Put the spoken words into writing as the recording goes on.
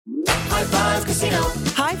High Five Casino.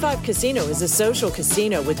 High Five Casino is a social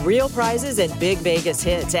casino with real prizes and big Vegas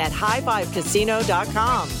hits at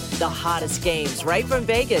highfivecasino.com. The hottest games right from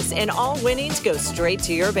Vegas, and all winnings go straight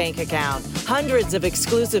to your bank account. Hundreds of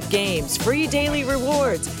exclusive games, free daily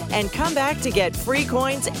rewards, and come back to get free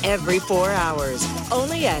coins every 4 hours.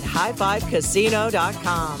 Only at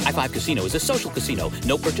highfivecasino.com. High Five Casino is a social casino.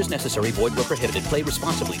 No purchase necessary. Void where prohibited. Play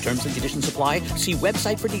responsibly. Terms and conditions apply. See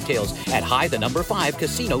website for details at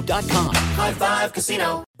high5casino.com. High Five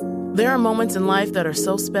Casino. There are moments in life that are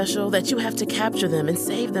so special that you have to capture them and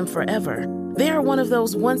save them forever. They are one of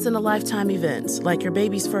those once-in-a-lifetime events, like your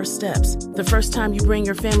baby's first steps, the first time you bring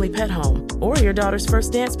your family pet home, or your daughter's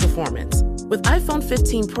first dance performance. With iPhone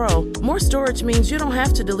 15 Pro, more storage means you don't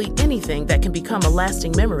have to delete anything that can become a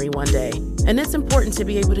lasting memory one day. And it's important to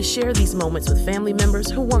be able to share these moments with family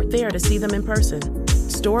members who weren't there to see them in person.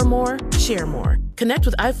 Store more, share more. Connect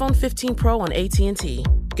with iPhone 15 Pro on AT&T.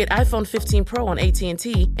 Get iPhone 15 Pro on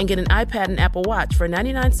AT&T and get an iPad and Apple Watch for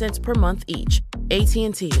 99 cents per month each.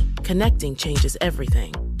 AT&T. Connecting changes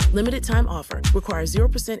everything. Limited time offer. Requires 0%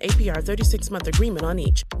 APR 36-month agreement on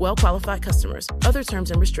each. Well-qualified customers. Other terms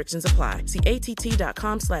and restrictions apply. See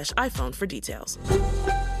att.com/iPhone for details.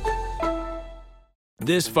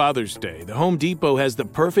 This Father's Day, the Home Depot has the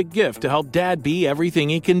perfect gift to help Dad be everything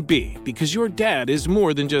he can be, because your dad is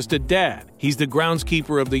more than just a dad. He's the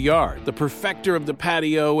groundskeeper of the yard, the perfecter of the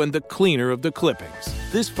patio, and the cleaner of the clippings.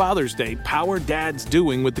 This Father's Day, power Dad's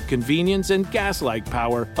doing with the convenience and gas-like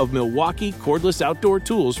power of Milwaukee cordless outdoor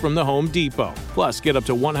tools from the Home Depot. Plus, get up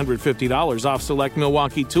to $150 off select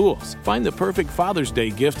Milwaukee tools. Find the perfect Father's Day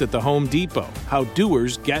gift at the Home Depot. How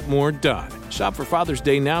doers get more done. Shop for Father's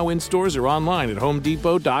Day now in stores or online at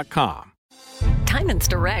homedepot.com. Diamonds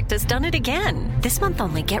Direct has done it again. This month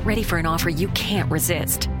only, get ready for an offer you can't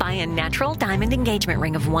resist. Buy a natural diamond engagement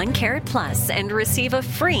ring of 1 carat plus and receive a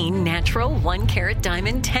free natural 1 carat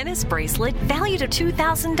diamond tennis bracelet valued at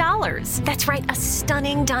 $2,000. That's right, a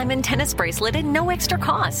stunning diamond tennis bracelet at no extra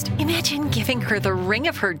cost. Imagine giving her the ring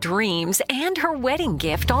of her dreams and her wedding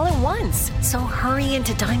gift all at once. So hurry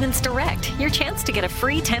into Diamonds Direct. Your chance to get a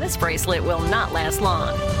free tennis bracelet will not last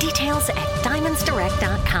long. Details at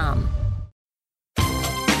diamondsdirect.com.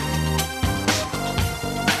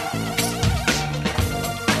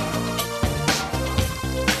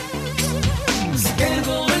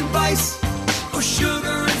 Scandal and vice, or sugar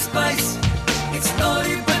and spice. It's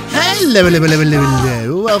naughty but nice.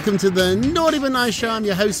 Hello. Welcome to the Naughty But Nice Show. I'm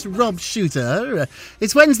your host, Rob Shooter.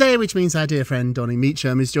 It's Wednesday, which means our dear friend Donnie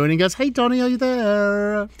Meacham is joining us. Hey, Donnie, are you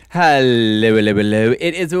there? Hello.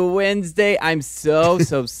 It is a Wednesday. I'm so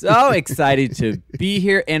excited to be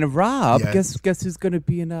here. And Rob, Yes. guess who's going to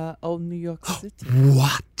be in old New York City?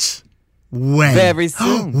 What? When? Very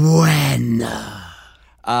soon. When?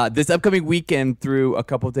 This upcoming weekend through a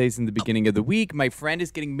couple days in the beginning of the week. My friend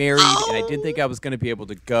is getting married, and I didn't think I was going to be able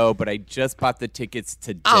to go, but I just bought the tickets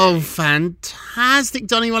today. Oh, fantastic,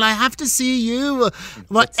 Donnie. Well, I have to see you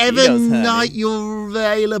whatever Tuxedos, honey. night you're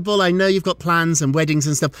available. I know you've got plans and weddings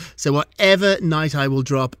and stuff, so whatever night I will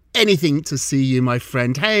drop anything to see you, my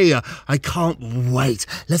friend. Hey, I can't wait.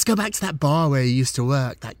 Let's go back to that bar where you used to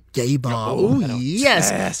work, that gay bar. Oh,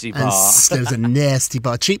 yes. nasty And bar. there was a nasty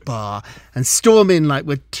bar, cheap bar, and storm in like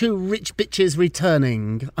we're two rich bitches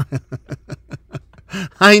returning.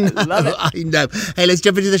 I know, love it. I know. Hey, let's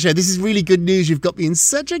jump into the show. This is really good news. You've got me in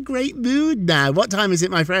such a great mood now. What time is it,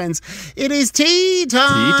 my friends? It is tea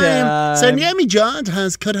time. Tea time. So Naomi Judd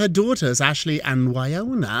has cut her daughters, Ashley and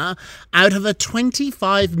Wyona, out of a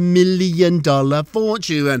 $25 million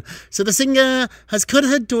fortune. So the singer has cut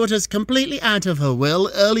her daughters completely out of her will.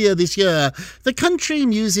 Earlier this year, the country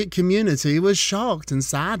music community was shocked and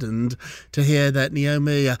saddened to hear that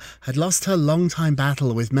Naomi had lost her long-time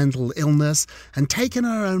battle with mental illness and taken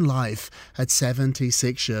her own life at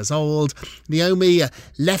 76 years old. Naomi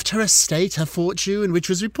left her estate, her fortune, which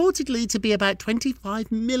was reportedly to be about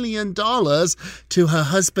 $25 million, to her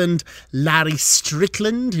husband, Larry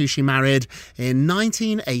Strickland, who she married in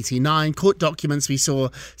 1989. Court documents we saw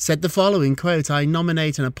said the following, quote, "I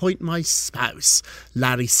nominate and appoint my spouse,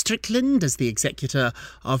 Larry Strickland, as the executor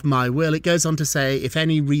of my will." It goes on to say if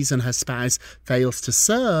any reason her spouse fails to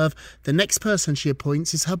serve, the next person she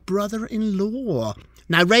appoints is her brother-in-law.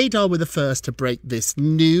 Now, Radar were the first to break this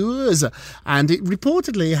news, and it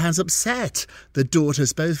reportedly has upset the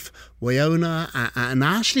daughters. Both Wyona and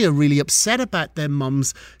Ashley are really upset about their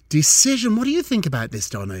mum's decision. What do you think about this,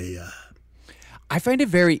 Donnie? I find it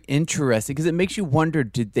very interesting because it makes you wonder,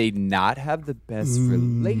 did they not have the best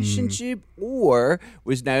relationship? Or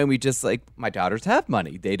was Naomi just like, my daughters have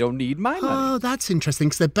money. They don't need my money. Oh, that's interesting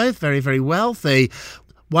because they're both very, very wealthy.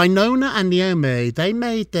 Wynonna and Naomi, they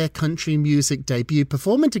made their country music debut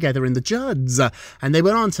performing together in the Judds. And they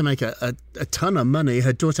went on to make a ton of money.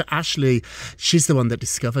 Her daughter Ashley, she's the one that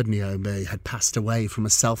discovered Naomi had passed away from a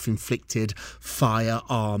self-inflicted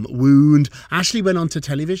firearm wound. Ashley went on to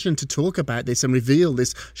television to talk about this and reveal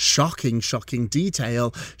this shocking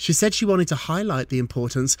detail. She said she wanted to highlight the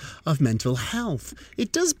importance of mental health.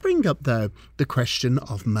 It does bring up, though, the question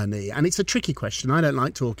of money. And it's a tricky question. I don't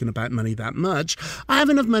like talking about money that much. I have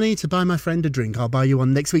enough money to buy my friend a drink. I'll buy you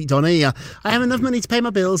one next week, Donnie. I have enough money to pay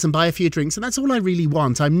my bills and buy a few drinks, and that's all I really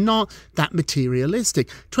want. I'm not that materialistic.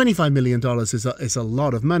 $25 million is a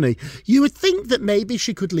lot of money. You would think that maybe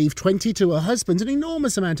she could leave 20 to her husband, an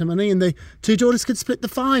enormous amount of money, and the two daughters could split the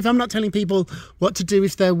 5. I'm not telling people what to do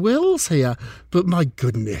with their wills here, but my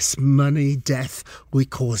goodness, money, death, it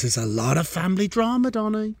causes a lot of family drama,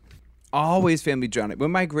 Donnie. Always family drama.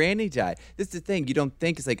 When my granny died, this is the thing. You don't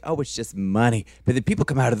think it's like, oh, it's just money. But then people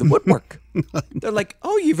come out of the woodwork. They're like,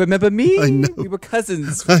 oh, you remember me? I know. We were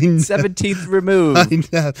cousins, I know. 17th removed. I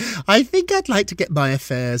know. I think I'd like to get my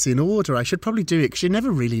affairs in order. I should probably do it because you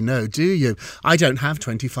never really know, do you? I don't have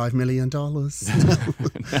 $25 million.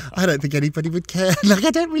 I don't think anybody would care. Like,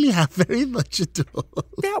 I don't really have very much at all.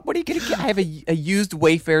 Yeah, what are you going to get? I have a used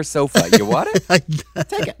Wayfair sofa. You want it?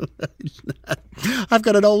 Take it. I've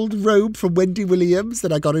got an old robe from Wendy Williams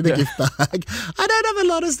that I got in a gift bag. I don't have a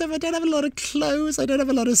lot of stuff. I don't have a lot of clothes. I don't have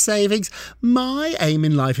a lot of savings. My aim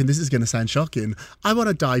in life, and this is going to sound shocking, I want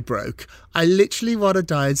to die broke. I literally want to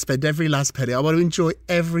die and spend every last penny. I want to enjoy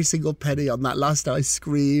every single penny on that last ice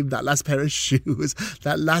cream, that last pair of shoes,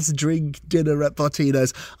 that last drink dinner at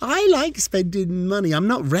Bottino's. I like spending money. I'm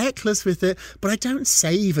not reckless with it, but I don't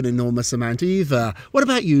save an enormous amount either. What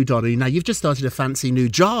about you, Donnie? Now, you've just started a fancy new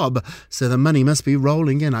job, so the money must be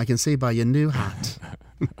rolling in. I can see by your new hat.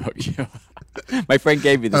 Oh, yeah. My friend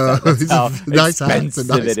gave me this. That's how nice expensive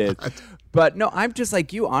hat. It is. But no, I'm just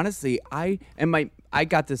like you. Honestly, I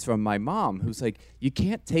got this from my mom, who's like, you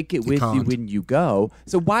can't take it with you when you go.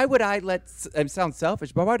 So why would I sound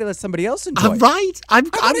selfish, but why would I let somebody else enjoy it? Right. I'm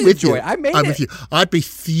with you. I'm with you. I'd be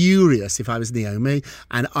furious if I was Naomi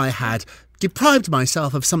and I had deprived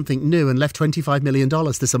myself of something new and left $25 million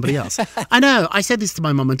to somebody else. I know. I said this to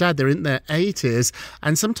my mum and dad. They're in their 80s.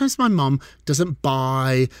 And sometimes my mum doesn't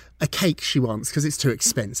buy a cake she wants because it's too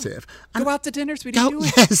expensive. And go out to dinner, sweetie. Do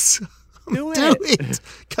it. Yes. Do it.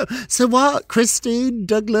 So what? Christine,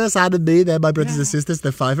 Douglas, Anne and me, they're my brothers and sisters,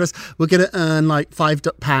 they're 5 of us. We're going to earn like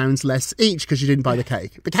 £5 less each because you didn't buy the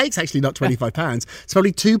cake. The cake's actually not £25. It's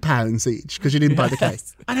probably £2 each because you didn't buy the cake.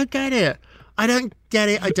 I don't get it. I don't get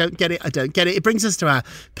it. It brings us to our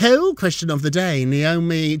poll question of the day.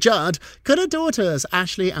 Naomi Judd, could her daughters,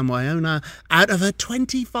 Ashley and Wynonna, out of a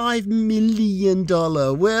 $25 million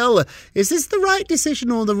will? Is this the right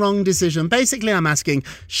decision or the wrong decision? Basically, I'm asking,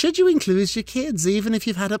 should you include your kids, even if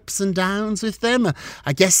you've had ups and downs with them?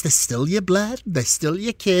 I guess they're still your blood. They're still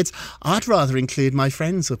your kids. I'd rather include my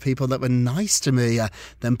friends or people that were nice to me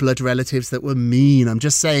than blood relatives that were mean. I'm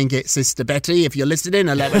just saying it, Sister Betty, if you're listening.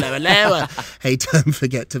 Hello. Hey, don't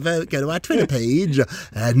forget to vote. Go to our Twitter page,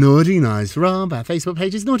 Naughty Nice Rob. Our Facebook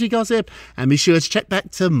page is Naughty Gossip. And be sure to check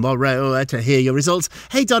back tomorrow to hear your results.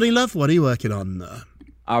 Hey, Donnie Love, what are you working on?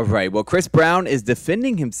 All right. Well, Chris Brown is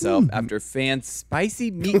defending himself after fans'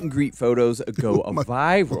 spicy meet and greet photos go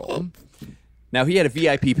viral. Now, he had a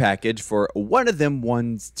VIP package for One of Them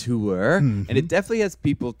Ones tour, and it definitely has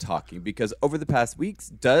people talking because over the past weeks,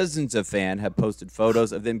 dozens of fans have posted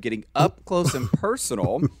photos of them getting up close and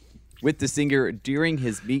personal with the singer during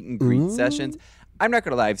his meet and greet sessions. I'm not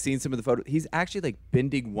going to lie. I've seen some of the photos. He's actually like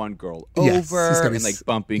bending one girl over and like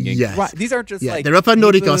bumping. And these aren't just like. They're up on hey,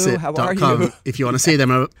 naughtygossip.com if you want to see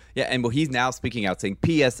them. Yeah, and well, he's now speaking out saying,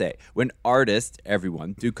 PSA, when artists,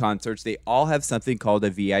 everyone, do concerts, they all have something called a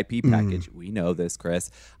VIP package. We know this, Chris.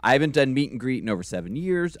 I haven't done meet and greet in over 7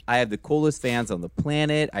 years. I have the coolest fans on the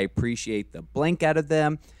planet. I appreciate the blank out of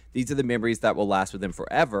them. These are the memories that will last with them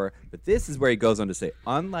forever. But this is where he goes on to say,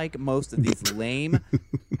 unlike most of these lame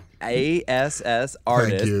ASS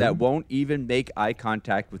artists that won't even make eye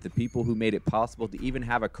contact with the people who made it possible to even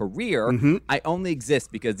have a career, I only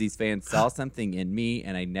exist because these fans saw something in me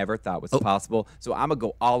and I never thought was possible. So I'm going to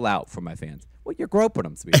go all out for my fans. Well, you're groping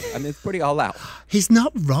them, sweetie. I mean, it's pretty all out. He's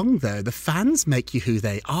not wrong, though. The fans make you who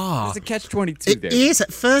they are. There's a catch-22 there. It is.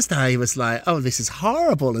 At first, I was like, oh, this is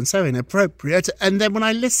horrible and so inappropriate. And then when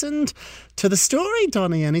I listened to the story,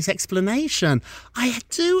 Donny, and his explanation. I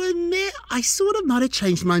do admit I sort of might have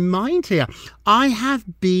changed my mind here. I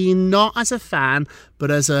have been, not as a fan, but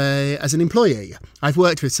as an employee. I've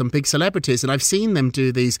worked with some big celebrities and I've seen them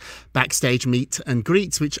do these backstage meet and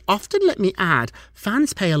greets, which often, let me add,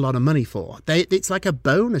 fans pay a lot of money for. It's like a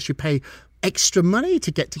bonus. You pay extra money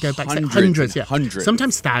to go backstage. Hundreds.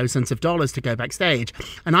 Sometimes thousands of dollars to go backstage.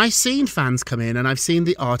 And I've seen fans come in and I've seen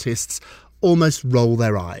the artists almost roll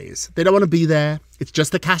their eyes. They don't want to be there. It's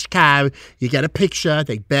just a cash cow. You get a picture.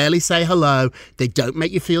 They barely say hello. They don't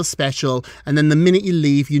make you feel special. And then the minute you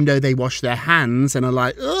leave, you know they wash their hands and are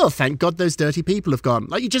like, oh, thank God those dirty people have gone.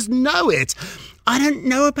 Like, you just know it. I don't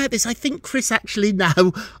know about this. I think Chris actually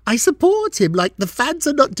now, I support him. Like, the fans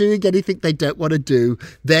are not doing anything they don't want to do.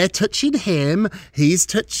 They're touching him. He's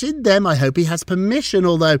touching them. I hope he has permission,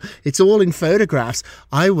 although it's all in photographs.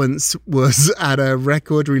 I once was at a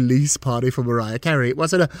record release party for Mariah Carey. It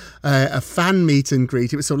wasn't a fan meet and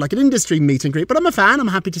greet. It was sort of like an industry meet and greet. But I'm a fan. I'm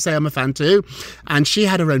happy to say I'm a fan too. And she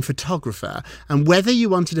had her own photographer. And whether you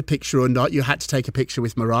wanted a picture or not, you had to take a picture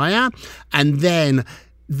with Mariah. And then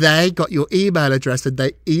they got your email address and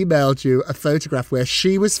they emailed you a photograph where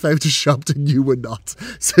she was photoshopped and you were not.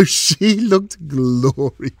 So she looked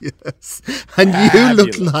glorious and you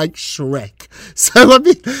looked like Shrek. So, I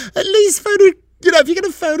mean, at least if you're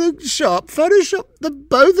going to Photoshop the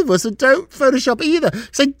both of us and don't Photoshop either.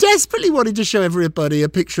 So I desperately wanted to show everybody a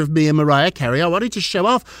picture of me and Mariah Carey. I wanted to show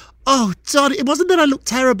off, oh, Donny, it wasn't that I looked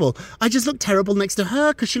terrible. I just looked terrible next to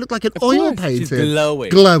her because she looked like an oil painting. She's glowing.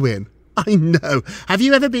 Glowing. I know. Have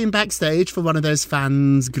you ever been backstage for one of those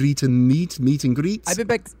fans meet and greets? I've been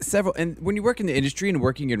back several, and when you work in the industry and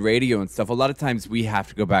working in radio and stuff, a lot of times we have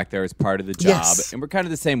to go back there as part of the job. Yes. And we're kind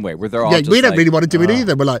of the same way, where they're all we don't really want to do it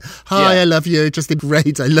either. We're like, hi, I love you, just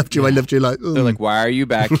great, I loved you, I loved you. Like, they're like, why are you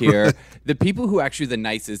back here? The people who actually the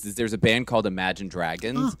nicest is there's a band called Imagine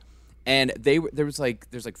Dragons. And there's like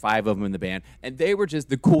 5 of them in the band, and they were just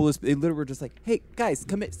the coolest. They literally were just like, "Hey guys,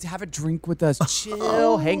 come in, have a drink with us,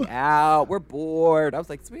 chill, hang out. We're bored." I was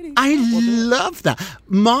like, "Sweetie, I love that."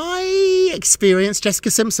 My experience, Jessica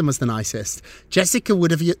Simpson was the nicest. Jessica would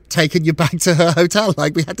have taken you back to her hotel.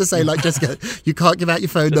 Like, we had to say, like, Jessica, you can't give out your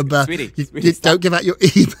phone number. Sweetie, you don't give out your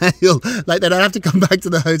email. Like, they don't have to come back to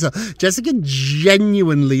the hotel. Jessica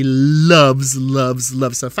genuinely loves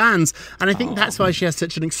her fans, and I think that's why she has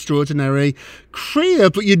such an extraordinary career.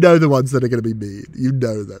 But you know the ones that are going to be mean. You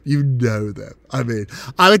know them. I mean,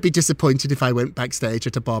 I would be disappointed if I went backstage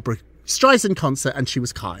at a Barbara Streisand concert and she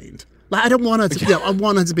was kind. Like, I don't want her to. I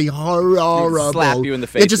want her to be horrible. Slap you in the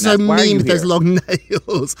face. You're just so mean with those long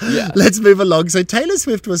nails. Yeah. Let's move along. So Taylor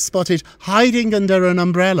Swift was spotted hiding under an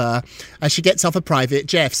umbrella as she gets off a private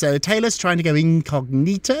jet. So Taylor's trying to go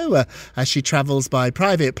incognito as she travels by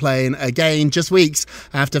private plane again, just weeks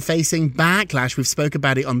after facing backlash. We've spoke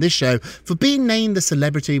about it on this show for being named the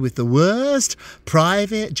celebrity with the worst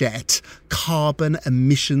private jet carbon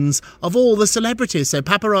emissions of all the celebrities. So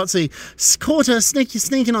paparazzi caught her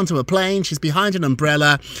sneaking onto a plane. She's behind an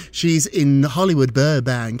umbrella. She's in Hollywood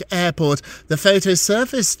Burbank Airport. The photo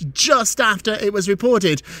surfaced just after it was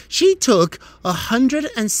reported. She took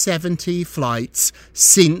 170 flights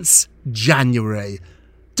since January.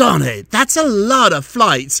 Donny, that's a lot of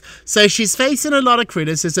flights. So she's facing a lot of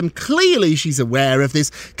criticism. Clearly she's aware of this.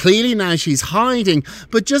 Clearly now she's hiding.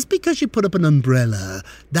 But just because you put up an umbrella,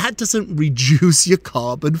 that doesn't reduce your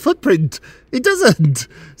carbon footprint. It doesn't.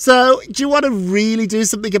 So do you want to really do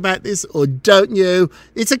something about this or don't you?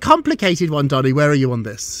 It's a complicated one, Donny. Where are you on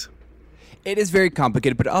this? It is very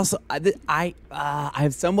complicated, but also I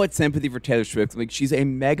have somewhat sympathy for Taylor Swift. Like, she's a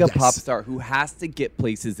mega pop star who has to get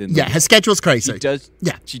places in. Her schedule's crazy. She does.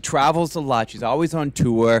 Yeah, she travels a lot. She's always on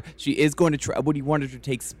tour. She is going to travel. What do you want her to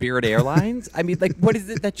take? Spirit Airlines? I mean, like, what is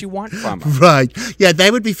it that you want from her? Right. Yeah, they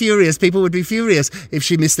would be furious. People would be furious if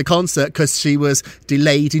she missed the concert because she was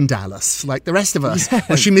delayed in Dallas, like the rest of us,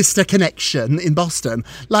 or she missed a connection in Boston.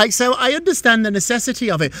 Like, so I understand the necessity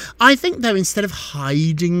of it. I think though, instead of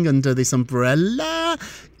hiding under this umbrella,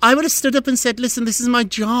 I would have stood up and said, listen, this is my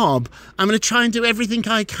job. I'm going to try and do everything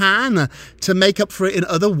I can to make up for it in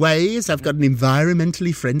other ways. I've got an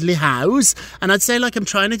environmentally friendly house. And I'd say, like, I'm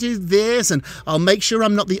trying to do this, and I'll make sure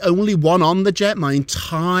I'm not the only one on the jet. My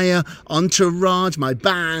entire entourage, my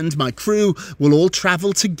band, my crew will all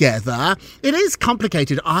travel together. It is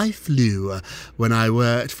complicated. I flew when I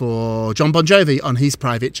worked for John Bon Jovi on his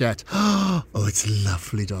private jet. Oh, it's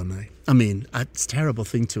lovely, Donny. I mean, it's a terrible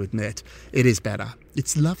thing to admit. It is better.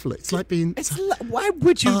 It's lovely. It's like being... Why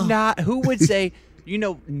would you not? Who would say... You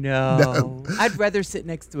know, no. I'd rather sit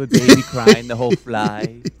next to a baby crying the whole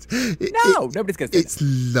flight. Nobody's going to say It's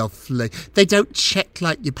lovely. They don't check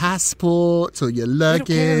like your passport or your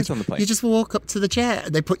luggage. on the plane. You just walk up to the chair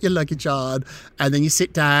and they put your luggage on and then you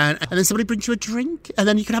sit down and then somebody brings you a drink and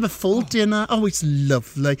then you can have a full dinner. Oh, it's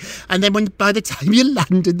lovely. And then by the time you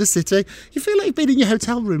land in the city, you feel like you've been in your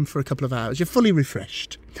hotel room for a couple of hours. You're fully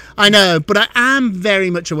refreshed. I know, but I am very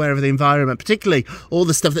much aware of the environment, particularly all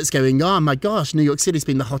the stuff that's going on. My gosh, New York City's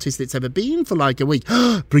been the hottest it's ever been for like a week.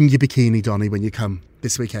 Bring your bikini, Donnie, when you come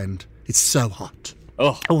this weekend. It's so hot.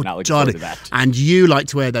 Oh, not looking forward to that. And you like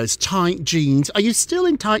to wear those tight jeans. Are you still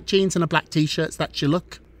in tight jeans and a black T-shirt? That's your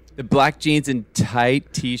look? The black jeans and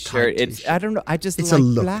tight T-shirt. I don't know. It's like a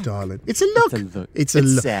look, black. darling. It's a look. It's a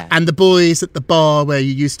look. sad. And the boys at the bar where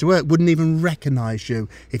you used to work wouldn't even recognise you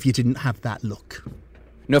if you didn't have that look.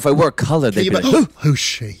 No, if I wore colour, they'd be like, who's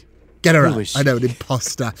she? Get her out. I know, an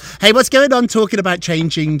imposter. Hey, what's going on talking about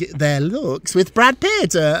changing their looks with Brad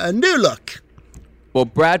Pitt? A new look. Well,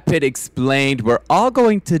 Brad Pitt explained we're all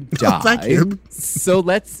going to die. Oh, thank you. So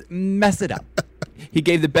let's mess it up. He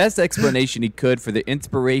gave the best explanation he could for the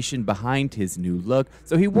inspiration behind his new look.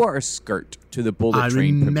 So he wore a skirt to the Bullet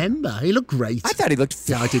Train. I remember. He looked great. I thought he looked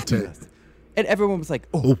fabulous. Yeah, I did too. And everyone was like,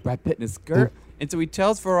 Brad Pitt in a skirt. And so he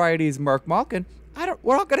tells Variety's Mark Malkin,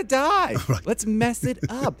 we're all going to die. Right. Let's mess it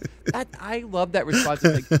up. I love that response.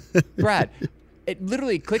 It's like, Brad, it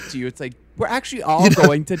literally clicked to you. It's like, we're actually all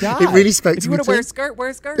going to die. It really spoke if to you me want to wear a skirt, wear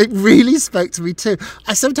a skirt. It really spoke to me too.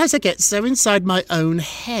 Sometimes I get so inside my own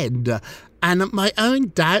head and my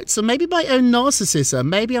own doubts or maybe my own narcissism.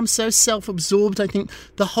 Maybe I'm so self-absorbed I think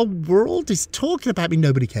the whole world is talking about me.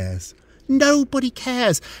 Nobody cares. Nobody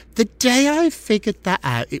cares. The day I figured that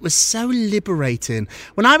out, it was so liberating.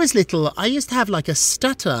 When I was little, I used to have like a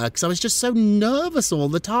stutter because I was just so nervous all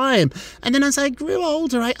the time. And then as I grew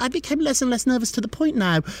older, I became less and less nervous to the point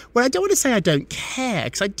now where I don't want to say I don't care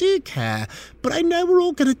because I do care, but I know we're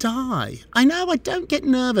all going to die. I know I don't get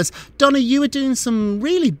nervous. Donna, you were doing some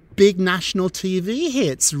really big national TV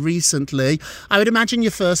hits recently. I would imagine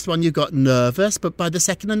your first one you got nervous, but by the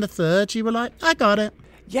second and the third, you were like, I got it.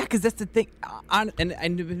 Yeah, because that's the thing. And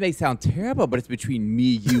it may sound terrible, but it's between me,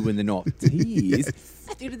 you, and the naughties.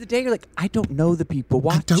 At the end of the day, you're like, I don't know the people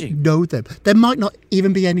watching. I don't know them. There might not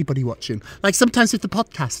even be anybody watching. Like sometimes with the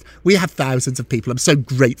podcast, we have thousands of people. I'm so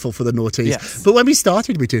grateful for the naughties. Yes. But when we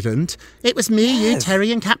started, we didn't. It was me, you,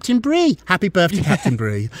 Terry, and Captain Bree. Happy birthday, Captain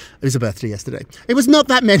Bree. It was a birthday yesterday. It was not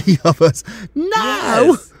that many of us. No!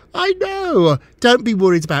 Yes. I know. Don't be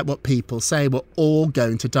worried about what people say. We're all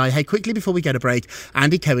going to die. Hey, quickly before we get a break,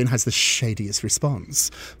 Andy Cohen has the shadiest response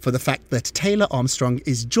for the fact that Taylor Armstrong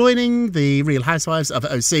is joining the Real Housewives of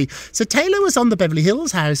OC. So Taylor was on the Beverly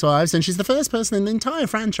Hills Housewives, and she's the first person in the entire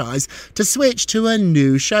franchise to switch to a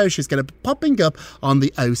new show. She's going to be popping up on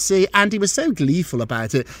the OC. Andy was so gleeful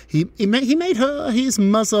about it. He made her his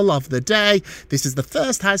muzzle of the day. This is the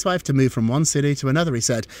first housewife to move from one city to another, he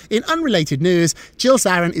said. In unrelated news, Jill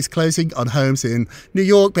Zarin is closing on homes in New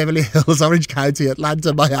York, Beverly Hills, Orange County,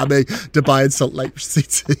 Atlanta, Miami, Dubai and Salt Lake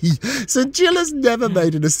City. So Jill has never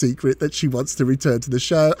made it a secret that she wants to return to the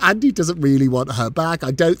show. Andy doesn't really want her back. I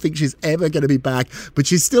don't think she's ever going to be back, but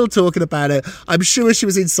she's still talking about it. I'm sure she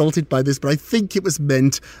was insulted by this, but I think it was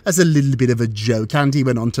meant as a little bit of a joke. Andy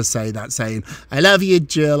went on to say that, saying, I love you,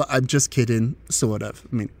 Jill. I'm just kidding, sort of.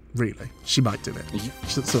 I mean, really, she might do it.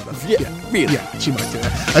 Sort of. Yeah, really. Yeah, she might do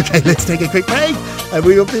it. Okay, let's take a quick break and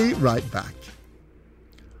we will be right back.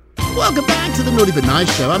 Welcome back to the Naughty But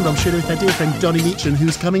Nice Show. I'm Rob Shuter with our dear friend Donnie Meacham,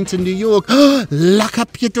 who's coming to New York. Lock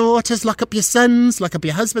up your daughters, lock up your sons, lock up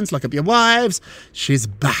your husbands, lock up your wives. She's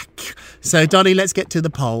back. So, Donnie, let's get to the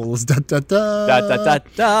polls. Da, da, da. Da, da, da,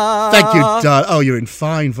 da. Thank you, Don. Oh, you're in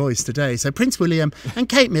fine voice today. So, Prince William and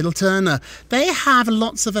Kate Middleton, they have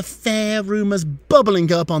lots of affair rumours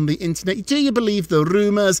bubbling up on the internet. Do you believe the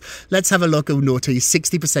rumours? Let's have a look. Oh, naughty.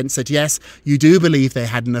 60% said yes. You do believe they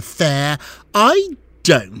had an affair. I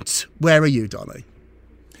don't. Where are you, Donnie?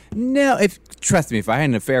 No, trust me, if I had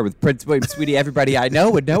an affair with Prince William, sweetie, everybody I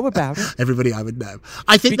know would know about it. Everybody I would know.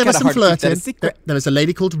 I think there was some flirting. There was a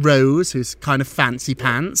lady called Rose, who's kind of fancy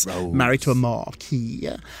pants, married to a marquis.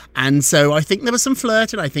 And so I think there was some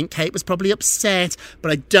flirting. I think Kate was probably upset,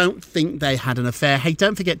 but I don't think they had an affair. Hey,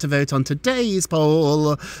 don't forget to vote on today's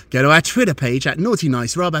poll. Go to our Twitter page at Naughty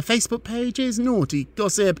Nice Rob. Our Facebook page is Naughty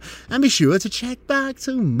Gossip. And be sure to check back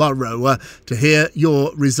tomorrow to hear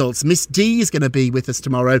your results. Miss D is going to be with us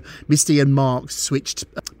tomorrow. Misty and Mark switched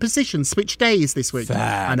positions, switched days this week.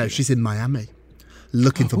 I know, she's in Miami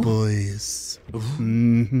looking for boys.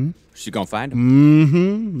 Mm-hmm. She's going to find them.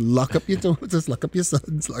 Mm-hmm. Lock up your daughters, lock up your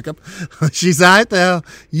sons, lock up. She's out there.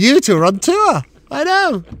 You two are on tour. I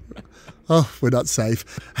know. Oh, we're not safe.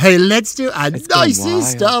 Hey, let's do our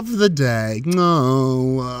nicest of the day.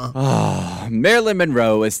 Marilyn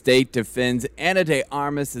Monroe estate defends Ana de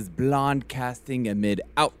Armas' blonde casting amid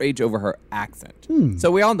outrage over her accent. So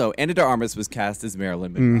we all know Ana de Armas was cast as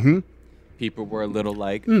Marilyn Monroe. People were a little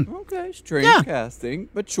like, okay, strange casting,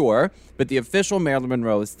 but sure. But the official Marilyn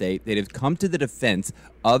Monroe estate, they have come to the defense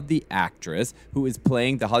of the actress who is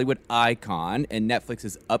playing the Hollywood icon in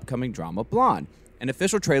Netflix's upcoming drama Blonde. An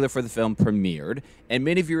official trailer for the film premiered, and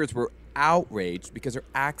many viewers were outraged because her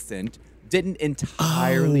accent didn't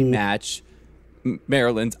entirely match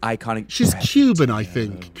Marilyn's iconic. She's Cuban, I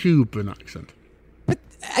think. Cuban accent. But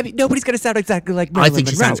I mean, nobody's going to sound exactly like Marilyn I think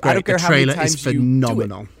she Monroe. sounds great. I don't care the how many trailer times is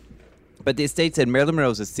phenomenal. You do it. But the estate said Marilyn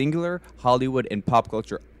Monroe is a singular Hollywood and pop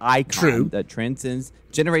culture icon that transcends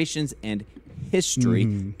generations and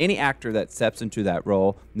history. Any actor that steps into that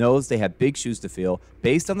role knows they have big shoes to fill.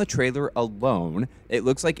 Based on the trailer alone, it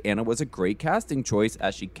looks like Anna was a great casting choice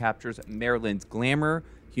as she captures Marilyn's glamour,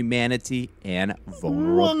 humanity, and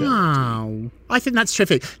vulnerability. Wow. I think that's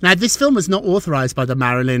terrific. Now, this film was not authorised by the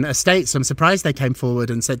Marilyn estate, so I'm surprised they came forward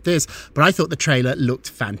and said this, but I thought the trailer looked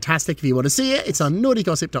fantastic. If you want to see it, it's on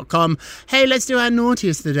naughtygossip.com. Hey, let's do our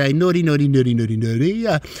naughtiest today. Naughty, naughty, naughty, naughty, naughty.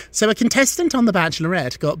 So a contestant on The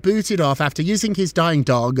Bachelorette got booted off after using his dying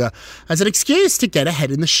dog as an excuse to get ahead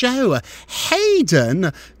in the show.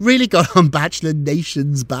 Hayden really got on Bachelor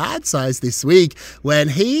Nation's bad size this week when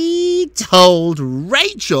he told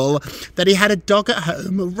Rachel that he had a dog at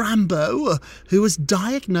home, Rambo, who was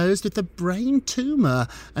diagnosed with a brain tumour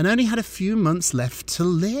and only had a few months left to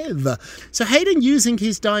live. So Hayden using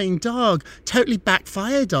his dying dog totally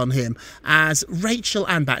backfired on him, as Rachel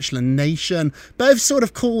and Bachelor Nation both sort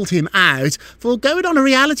of called him out for going on a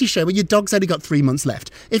reality show where your dog's only got 3 months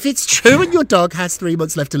left. If it's true and your dog has 3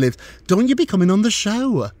 months left to live, don't you be coming on the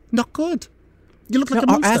show? Not good. You look like a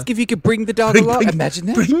monster. I'll ask if you could bring the dog along. Imagine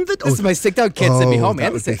that. Bring the This is my sick dog. Can't send me home.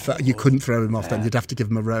 That would be you couldn't throw him off then. You'd have to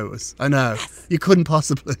give him a rose. I know. Yes. You couldn't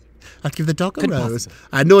possibly. I'd give the dog a rose.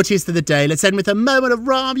 Naughtiest of the day. Let's end with a moment of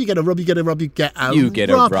Rob. You get a Rob, you get a Rob, you get a You get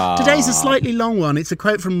Rob. a Rob. Today's a slightly long one. It's a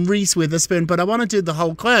quote from Reese Witherspoon, but I want to do the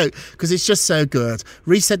whole quote because it's just so good.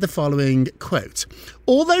 Reese said the following quote: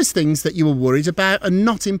 all those things that you were worried about are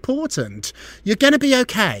not important. You're going to be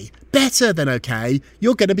okay. Better than okay.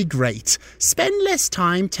 You're going to be great. Spend less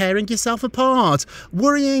time tearing yourself apart,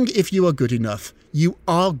 worrying if you are good enough. You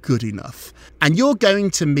are good enough. And you're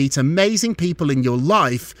going to meet amazing people in your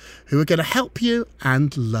life who are going to help you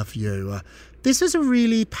and love you. This was a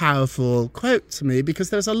really powerful quote to me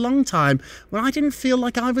because there was a long time when I didn't feel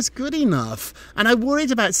like I was good enough. And I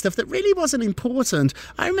worried about stuff that really wasn't important.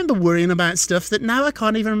 I remember worrying about stuff that now I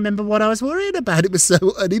can't even remember what I was worried about. It was so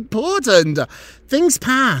unimportant. Things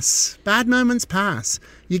pass. Bad moments pass.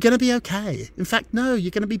 You're going to be okay. In fact, no,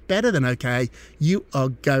 you're going to be better than okay. You are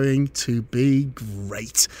going to be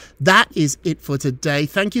great. That is it for today.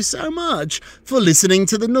 Thank you so much for listening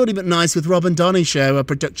to the Naughty But Nice with Rob and Donny show, a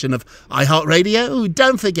production of iHeartRadio.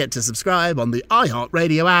 Don't forget to subscribe on the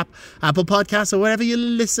iHeartRadio app, Apple Podcasts, or wherever you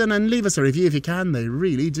listen, and leave us a review if you can. They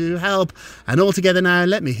really do help. And all together now,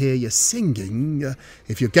 let me hear you singing.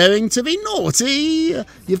 If you're going to be naughty,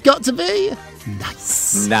 you've got to be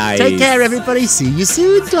nice. Nice. Take care, everybody. See you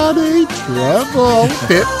soon, Donny. Trouble.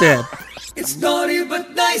 Pip, pip. It's Naughty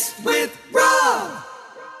But Nice with Rob.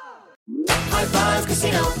 High Five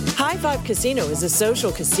Casino. High Five Casino is a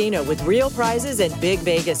social casino with real prizes and big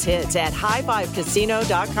Vegas hits at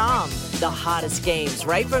highfivecasino.com. The hottest games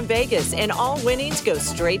right from Vegas, and all winnings go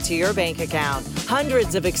straight to your bank account.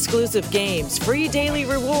 Hundreds of exclusive games, free daily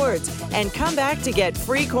rewards, and come back to get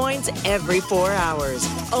free coins every 4 hours.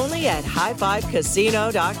 Only at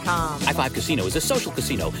highfivecasino.com. High Five Casino is a social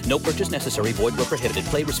casino. No purchase necessary. Void where prohibited.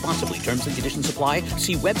 Play responsibly. Terms and conditions apply.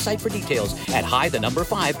 See website for details at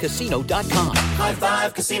high5casino.com. High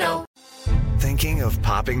Five Casino. Thinking of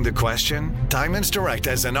popping the question? Diamonds Direct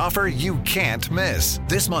has an offer you can't miss.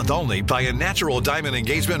 This month only, buy a natural diamond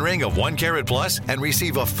engagement ring of 1 carat plus and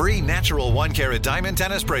receive a free natural 1 carat diamond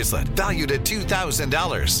tennis bracelet valued at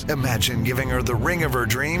 $2,000. Imagine giving her the ring of her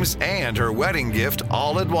dreams and her wedding gift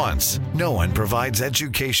all at once. No one provides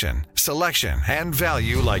education, selection, and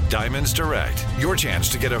value like Diamonds Direct. Your chance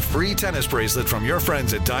to get a free tennis bracelet from your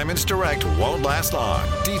friends at Diamonds Direct won't last long.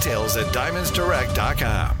 Details at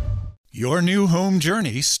diamondsdirect.com. Your new home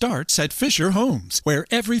journey starts at Fisher Homes, where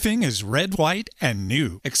everything is red, white, and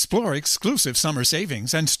new. Explore exclusive summer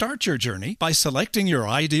savings and start your journey by selecting your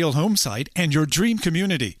ideal home site and your dream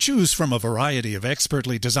community. Choose from a variety of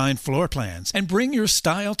expertly designed floor plans and bring your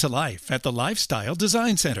style to life at the Lifestyle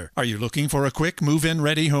Design Center. Are you looking for a quick move-in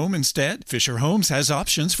ready home instead? Fisher Homes has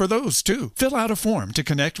options for those too. Fill out a form to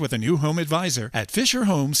connect with a new home advisor at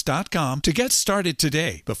fisherhomes.com to get started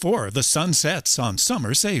today before the sun sets on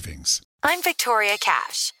summer savings. I'm Victoria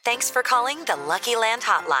Cash. Thanks for calling the Lucky Land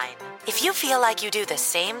Hotline. If you feel like you do the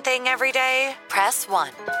same thing every day, press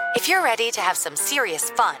 1. If you're ready to have some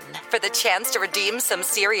serious fun for the chance to redeem some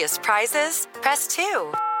serious prizes, press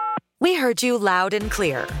 2. We heard you loud and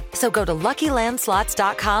clear. So go to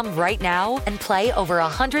LuckyLandSlots.com right now and play over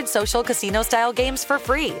 100 social casino-style games for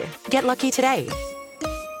free. Get lucky today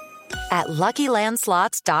at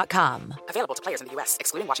LuckyLandSlots.com. Available to players in the U.S.,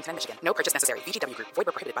 excluding Washington and Michigan. No purchase necessary. VGW Group. Void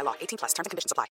where prohibited by law. 18+. Terms and conditions apply.